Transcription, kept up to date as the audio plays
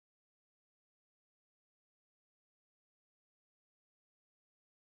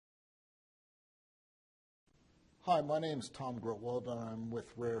Hi, my name is Tom Grotwald, and I'm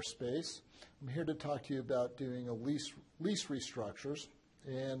with Rare Space. I'm here to talk to you about doing a lease restructures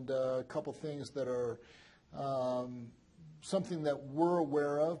and a couple things that are something that we're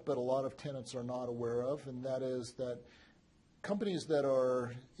aware of, but a lot of tenants are not aware of, and that is that companies that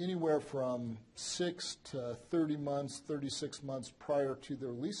are anywhere from 6 to 30 months, 36 months prior to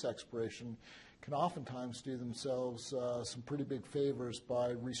their lease expiration can oftentimes do themselves some pretty big favors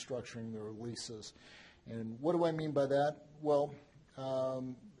by restructuring their leases. And what do I mean by that? Well,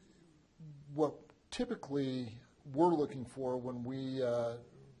 what typically we're looking for when we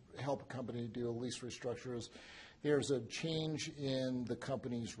help a company do a lease restructure is there's a change in the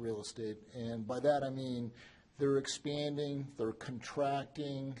company's real estate. And by that I mean they're expanding, they're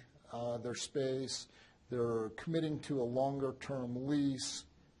contracting their space, they're committing to a longer term lease,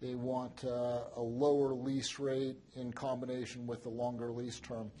 they want a lower lease rate in combination with a longer lease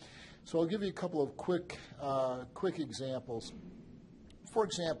term. So I'll give you a couple of quick examples. For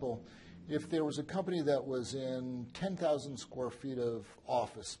example, if there was a company that was in 10,000 square feet of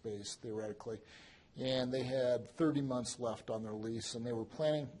office space, theoretically, and they had 30 months left on their lease, and they were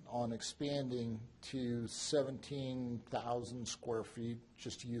planning on expanding to 17,000 square feet,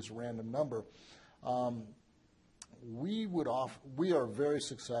 just to use a random number, we are very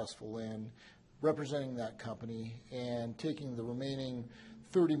successful in representing that company and taking the remaining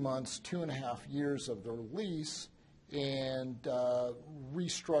 30 months, 2.5 years of their lease and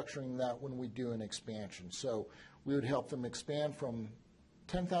restructuring that when we do an expansion. So we would help them expand from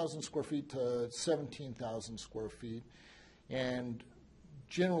 10,000 square feet to 17,000 square feet, and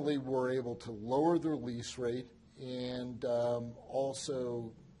generally we're able to lower their lease rate and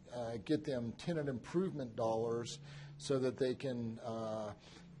also get them tenant improvement dollars so that they can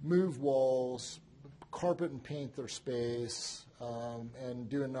move walls, carpet and paint their space, and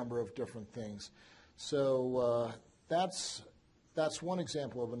do a number of different things. So that's one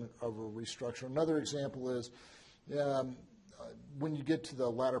example of a restructure. Another example is when you get to the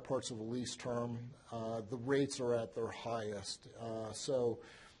latter parts of a lease term, the rates are at their highest. So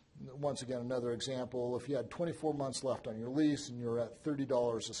once again, another example, if you had 24 months left on your lease and you're at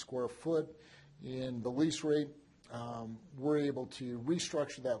 $30 a square foot in the lease rate, we're able to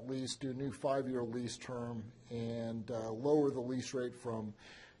restructure that lease, do a new 5-year lease term, and lower the lease rate from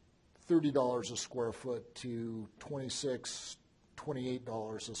 $30 a square foot to $26,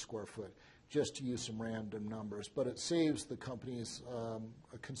 $28 a square foot, just to use some random numbers. But it saves the companies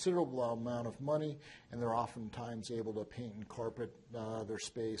a considerable amount of money, and they're oftentimes able to paint and carpet their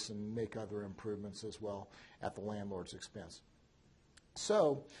space and make other improvements as well at the landlord's expense.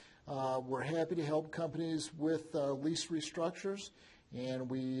 So we're happy to help companies with lease restructures, and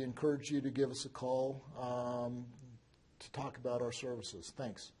we encourage you to give us a call to talk about our services.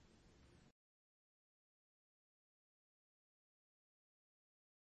 Thanks.